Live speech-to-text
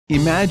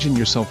Imagine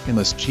yourself in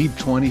this Jeep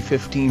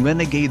 2015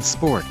 Renegade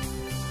Sport.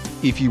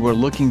 If you are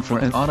looking for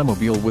an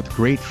automobile with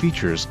great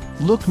features,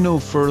 look no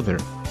further.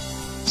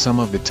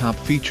 Some of the top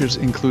features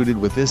included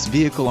with this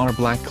vehicle are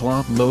black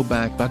cloth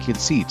low-back bucket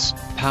seats,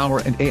 power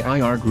and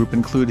AIR group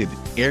included,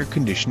 air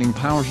conditioning,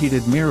 power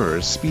heated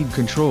mirrors, speed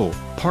control,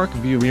 park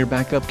view, rear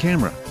backup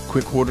camera,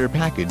 quick order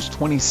package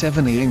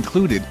 27A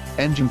included,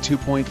 engine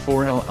 2.4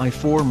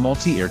 Li4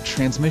 multi-air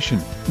transmission,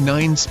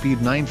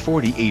 9-speed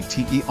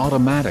 940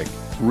 automatic,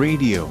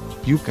 radio,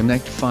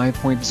 Uconnect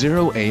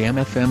 5.0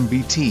 AM/FM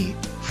BT,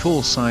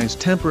 full-size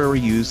temporary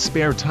use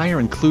spare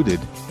tire included,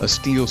 a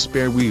steel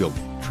spare wheel,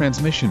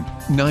 transmission,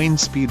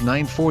 9-speed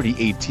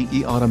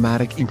 940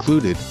 automatic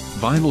included,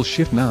 vinyl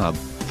shift knob,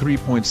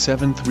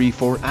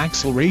 3.734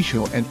 axle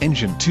ratio and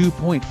engine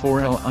 2.4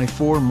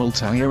 Li4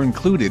 multi-air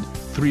included,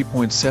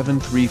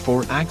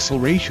 3.734 axle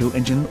ratio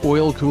engine,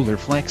 oil cooler,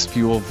 flex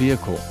fuel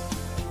vehicle.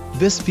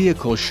 This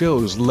vehicle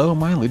shows low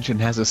mileage and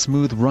has a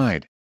smooth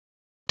ride.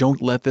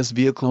 Don't let this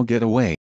vehicle get away.